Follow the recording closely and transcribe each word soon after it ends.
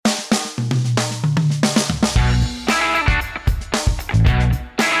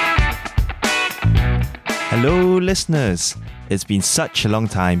listeners! It's been such a long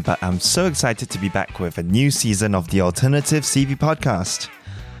time, but I'm so excited to be back with a new season of the Alternative CV podcast.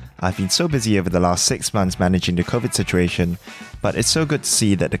 I've been so busy over the last 6 months managing the COVID situation, but it's so good to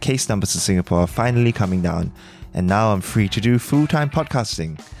see that the case numbers in Singapore are finally coming down, and now I'm free to do full-time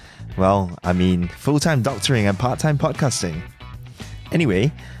podcasting. Well, I mean, full-time doctoring and part-time podcasting.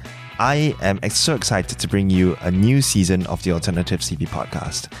 Anyway, I am so excited to bring you a new season of the Alternative CV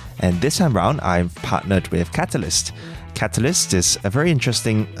podcast. And this time round, I've partnered with Catalyst. Catalyst is a very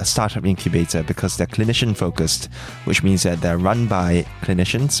interesting startup incubator because they're clinician-focused, which means that they're run by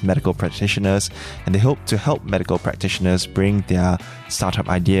clinicians, medical practitioners, and they hope to help medical practitioners bring their startup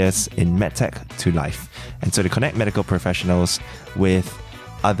ideas in medtech to life. And so they connect medical professionals with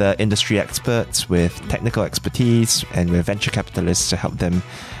other industry experts, with technical expertise, and with venture capitalists to help them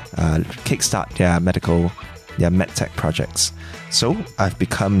kickstart their medtech projects. So I've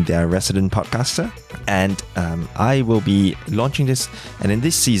become their resident podcaster, and I will be launching this. And in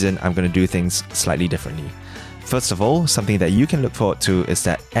this season, I'm going to do things slightly differently. First of all, something that you can look forward to is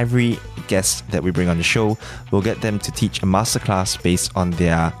that every guest that we bring on the show will get them to teach a masterclass based on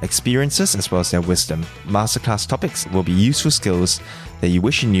their experiences as well as their wisdom. Masterclass topics will be useful skills that you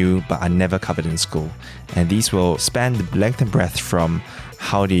wish you knew but are never covered in school. And these will span the length and breadth from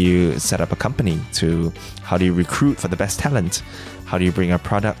how do you set up a company to how do you recruit for the best talent, how do you bring a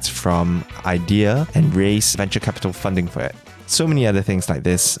product from idea and raise venture capital funding for it. So many other things like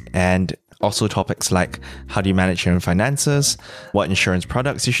this, and also topics like how do you manage your own finances, what insurance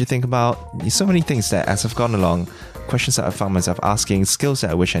products you should think about. So many things that as I've gone along, questions that I found myself asking, skills that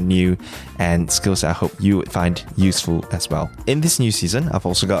I wish I knew, and skills that I hope you would find useful as well. In this new season, I've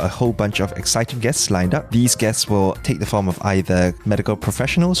also got a whole bunch of exciting guests lined up. These guests will take the form of either medical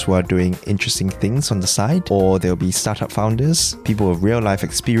professionals who are doing interesting things on the side, or they'll be startup founders, people with real life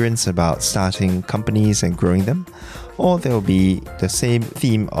experience about starting companies and growing them, or they'll be the same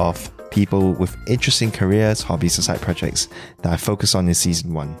theme of people with interesting careers, hobbies, and side projects that I focus on in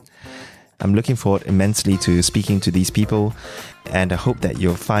season 1. I'm looking forward immensely to speaking to these people, and I hope that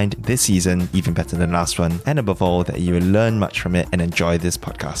you'll find this season even better than the last one, and above all, that you will learn much from it and enjoy this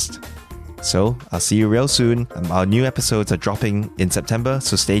podcast. So, I'll see you real soon. Our new episodes are dropping in September,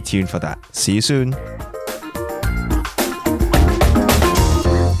 so stay tuned for that. See you soon.